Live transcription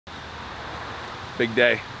big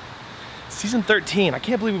day. Season 13, I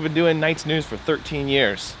can't believe we've been doing Nights News for 13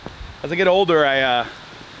 years. As I get older, I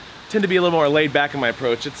tend to be a little more laid back in my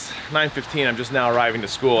approach. It's 9:15, I'm just now arriving to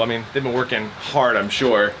school. I mean, they've been working hard, I'm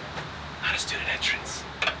sure. Not a student entrance.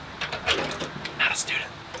 Not a student.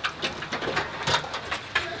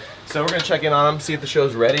 So we're gonna check in on them, see if the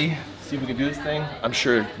show's ready, see if we can do this thing. I'm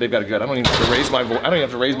sure they've got it good. I don't even have to raise my voice. I don't even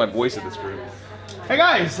have to raise my voice at this group. Hey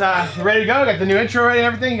guys, ready to go? Got the new intro ready and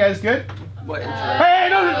everything? You guys good? What intro? Hey,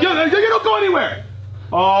 no, you don't go anywhere.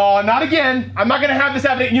 Oh, not again. I'm not gonna have this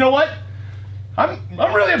happen. You know what? I'm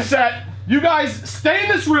really upset. You guys stay in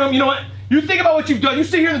this room. You know what? You think about what you've done. You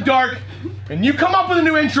sit here in the dark, and you come up with a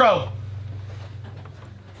new intro.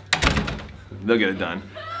 They'll get it done.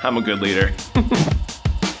 I'm a good leader.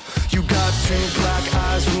 You got two black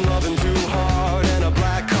eyes from loving too hard, and a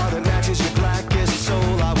black car that matches your blackest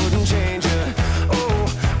soul. I wouldn't change you. Oh,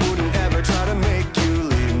 wouldn't ever try to make you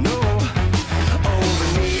leave. No. Oh,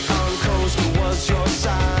 the neon coaster was your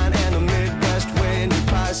sign, and the Midwest wind, your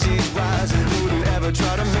Pisces rising. Wouldn't ever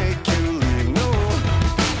try to make you leave. No.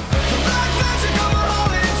 The black magic of a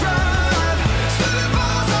Holland drive, slipping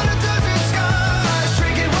balls on a desert sky,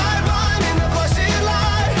 drinking white wine in the blushing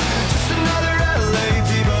light. Just another LA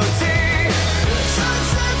devotee.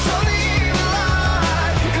 Sunsets on the evil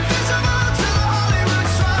eye, invisible to the Hollywood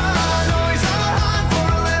shrine. Always on the hunt for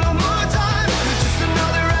a little more time. Just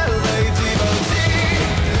another LA devotee.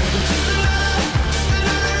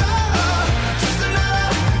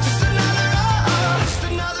 Just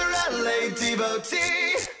another LA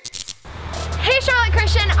devotee. Hey Charlotte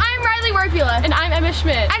Christian, I'm Riley Warpula. And I'm Emma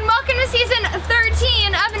Schmidt. And welcome to season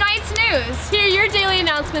 13 of Nights News. Here are your daily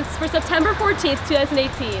announcements for September 14th,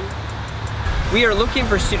 2018. We are looking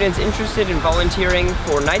for students interested in volunteering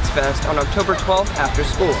for Nights Fest on October 12th after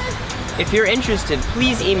school. If you're interested,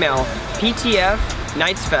 please email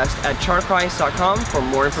ptfnightsfest@chartprice.com for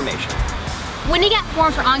more information. When you get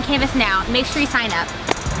forms for On Campus Now, make sure you sign up.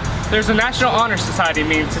 There's a National Honor Society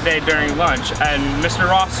meeting today during lunch at Mr.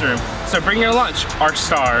 Ross' room, so bring your lunch or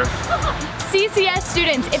starve. CCS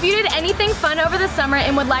students, if you did anything fun over the summer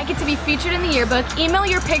and would like it to be featured in the yearbook, email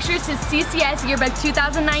your pictures to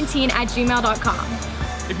ccsyearbook2019@gmail.com.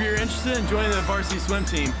 If you're interested in joining the varsity swim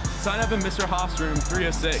team, sign up in Mr. Hoff's room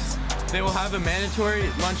 306. They will have a mandatory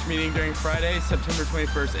lunch meeting during Friday, September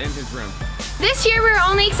 21st in his room. This year we're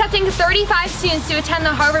only accepting 35 students to attend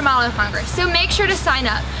the Harvard Model Congress, so make sure to sign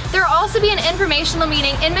up. There will also be an informational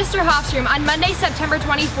meeting in Mr. Hoff's room on Monday, September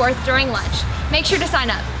 24th during lunch. Make sure to sign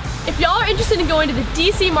up. If y'all are interested in going to the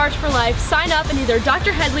DC March for Life, sign up in either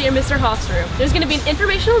Dr. Headley or Mr. Hoff's room. There's going to be an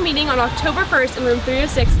informational meeting on October 1st in room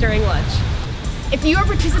 306 during lunch. If you are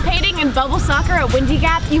participating in bubble soccer at Windy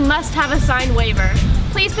Gap, you must have a signed waiver.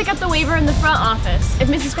 Please pick up the waiver in the front office. If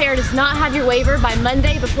Mrs. Fair does not have your waiver by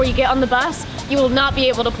Monday before you get on the bus, you will not be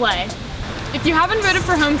able to play. If you haven't voted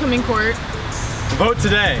for homecoming court, Vote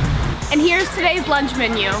today. And here's today's lunch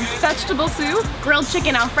menu. vegetable soup, Grilled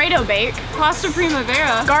chicken Alfredo bake, pasta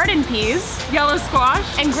primavera, garden peas, yellow squash.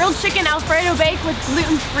 and grilled chicken Alfredo bake with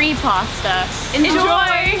gluten-free pasta.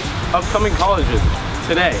 Enjoy! Upcoming colleges.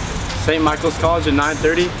 Today, St. Michael's College at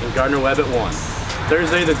 9:30 and Gardner-Webb at 1.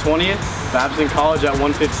 Thursday the 20th, Babson College at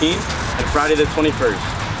 1:15, and Friday the 21st,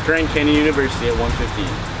 Grand Canyon University at 1:15.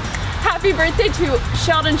 Happy birthday to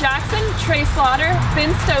Sheldon Jackson, Trey Slaughter,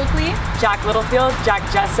 Finn Stokely, Jack Littlefield, Jack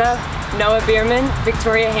Jessup, Noah Bierman,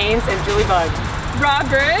 Victoria Haynes, and Julie Bugg. Rob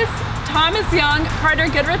Burris, Thomas Young, Carter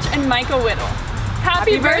Goodrich, and Michael Whittle.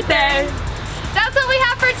 Happy birthday! That's what we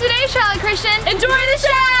have for today, Charlotte Christian. Enjoy the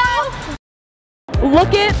show!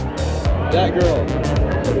 Look at, That girl.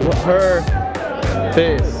 Her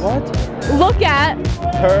face. What? look at,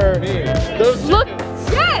 Her. Those look,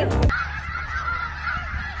 Yes!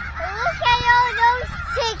 Look at all those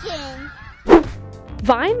chickens.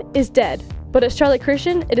 Vine is dead, but at Charlotte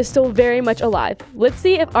Christian, it is still very much alive. Let's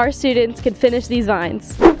see if our students can finish these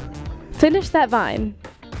vines. Finish that vine.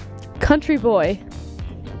 Country boy.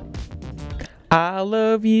 I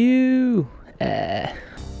love you.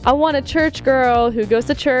 I want a church girl who goes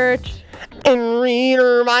to church. And read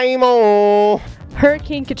her Bible.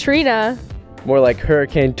 Hurricane Katrina. More like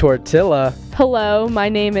Hurricane Tortilla. Hello, my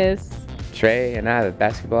name is. Trey, and I have a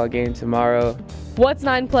basketball game tomorrow. What's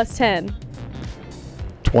 9 plus 10?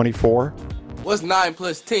 24. What's 9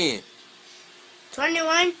 plus 10?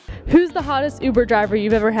 21. Who's the hottest Uber driver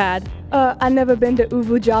you've ever had? I've never been to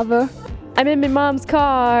Uvu Java. I'm in my mom's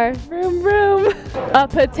car. Vroom, vroom. A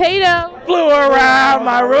potato. Flew around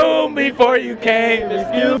my room before you came.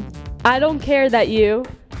 I don't care that you.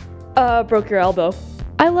 Broke your elbow.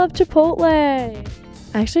 I love Chipotle.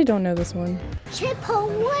 I actually don't know this one.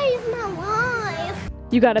 Chipotle is my life.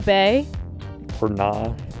 You got a bay? Or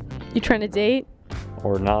nah. You trying to date?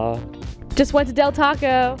 Or nah. Just went to Del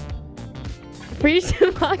Taco. Reached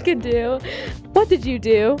do. What did you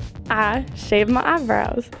do? I shaved my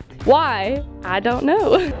eyebrows. Why? I don't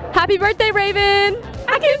know. Happy birthday, Raven!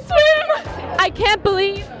 I can swim! I can't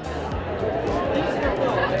believe.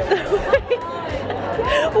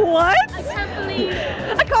 What? I can't believe.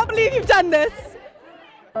 I can't believe you've done this.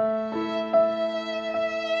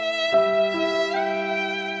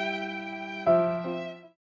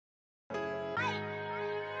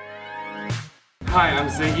 Hi, I'm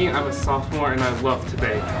Ziggy. I'm a sophomore and I love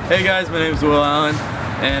today. Hey guys, my name is Will Allen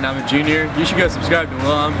and I'm a junior. You should go subscribe to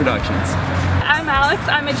Will Allen Productions. I'm Alex,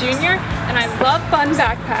 I'm a junior, and I love fun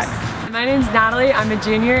backpacks. My name's Natalie, I'm a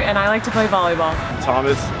junior, and I like to play volleyball.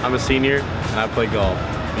 Thomas, I'm a senior and I play golf.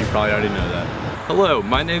 You probably already know that. Hello,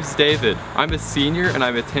 my name's David. I'm a senior and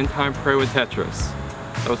I'm a 10-time pro in Tetris.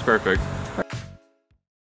 That was perfect.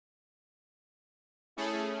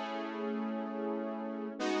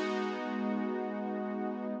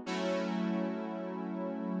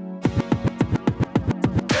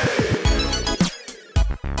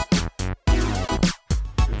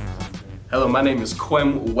 Hello, my name is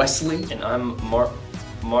Quem Wesley. And I'm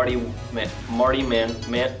Marty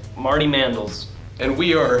Mandels. And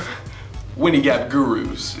we are Windy Gap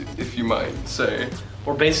gurus, if you might say.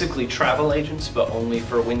 We're basically travel agents, but only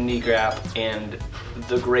for Windy Gap and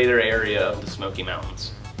the greater area of the Smoky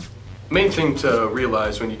Mountains. Main thing to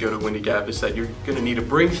realize when you go to Windy Gap is that you're gonna need to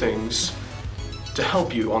bring things to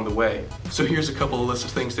help you on the way. So here's a couple of lists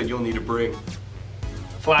of things that you'll need to bring.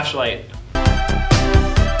 Flashlight.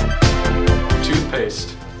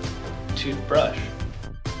 Toothpaste. Toothbrush.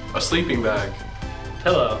 A sleeping bag.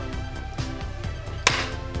 Pillow.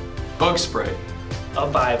 Bug spray. A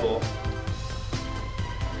Bible.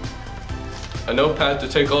 A notepad to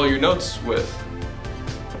take all your notes with.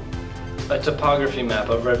 A topography map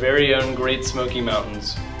of our very own Great Smoky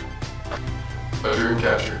Mountains. A beer and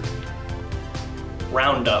castor.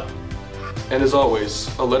 Roundup. And as always,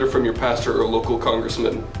 a letter from your pastor or local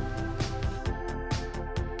congressman.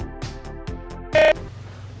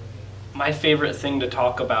 My favorite thing to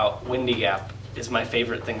talk about Windy Gap is my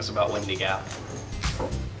favorite things about Windy Gap.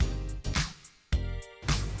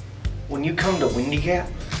 When you come to Windy Gap,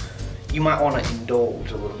 you might want to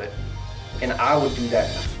indulge a little bit. And I would do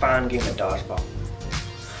that in a fine game of dodgeball.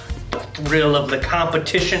 The thrill of the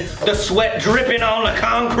competition, the sweat dripping on the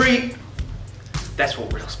concrete. That's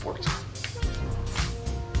what real sports is.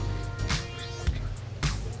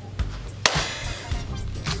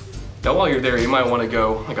 Now while you're there, you might want to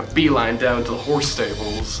go like a beeline down to the horse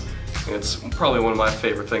stables. And it's probably one of my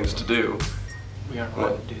favorite things to do. We aren't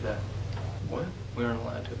allowed to do that. What? We aren't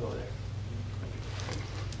allowed to go there.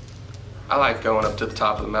 I like going up to the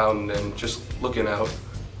top of the mountain and just looking out,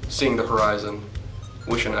 seeing the horizon,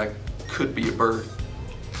 wishing I could be a bird,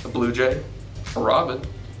 a blue jay, a robin,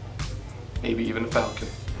 maybe even a falcon.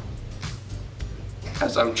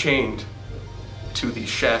 As I'm chained to these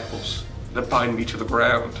shackles that bind me to the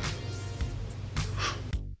ground.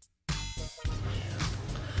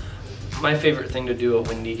 My favorite thing to do at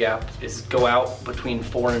Windy Gap is go out between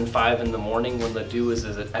 4 and 5 in the morning when the dew is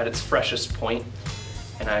at its freshest point,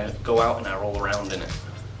 and I go out and I roll around in it.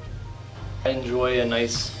 I enjoy a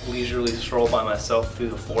nice leisurely stroll by myself through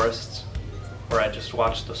the forests, where I just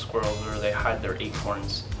watch the squirrels where they hide their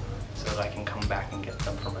acorns so that I can come back and get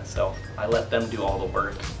them for myself. I let them do all the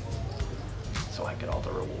work, so I get all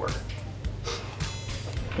the reward.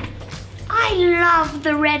 I love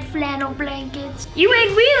the red flannel blankets. You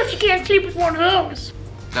ain't real if you can't sleep with one of those.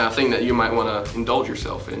 Now, a thing that you might want to indulge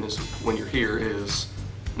yourself in is when you're here is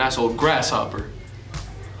nice old grasshopper.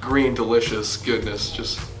 Green, delicious goodness,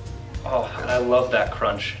 just. Oh, I love that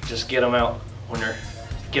crunch. Just get them out when you're,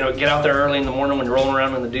 get out there early in the morning when you're rolling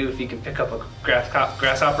around in the dew. If you can pick up a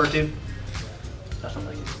grasshopper or two, nothing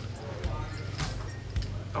like it.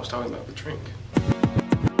 I was talking about the drink.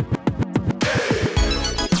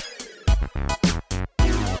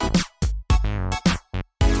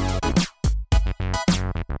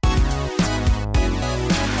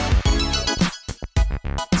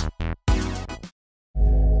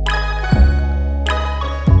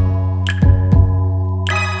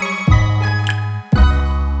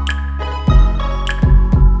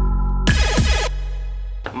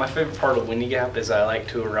 My favorite part of Windy Gap is I like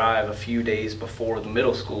to arrive a few days before the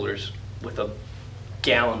middle schoolers with a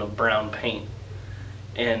gallon of brown paint.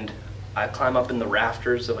 And I climb up in the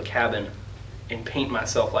rafters of a cabin and paint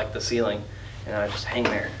myself like the ceiling. And I just hang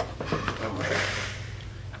there. And I'm like,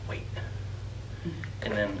 I wait.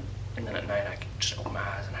 And then at night I can just open my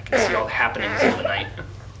eyes and I can see all the happenings of the night.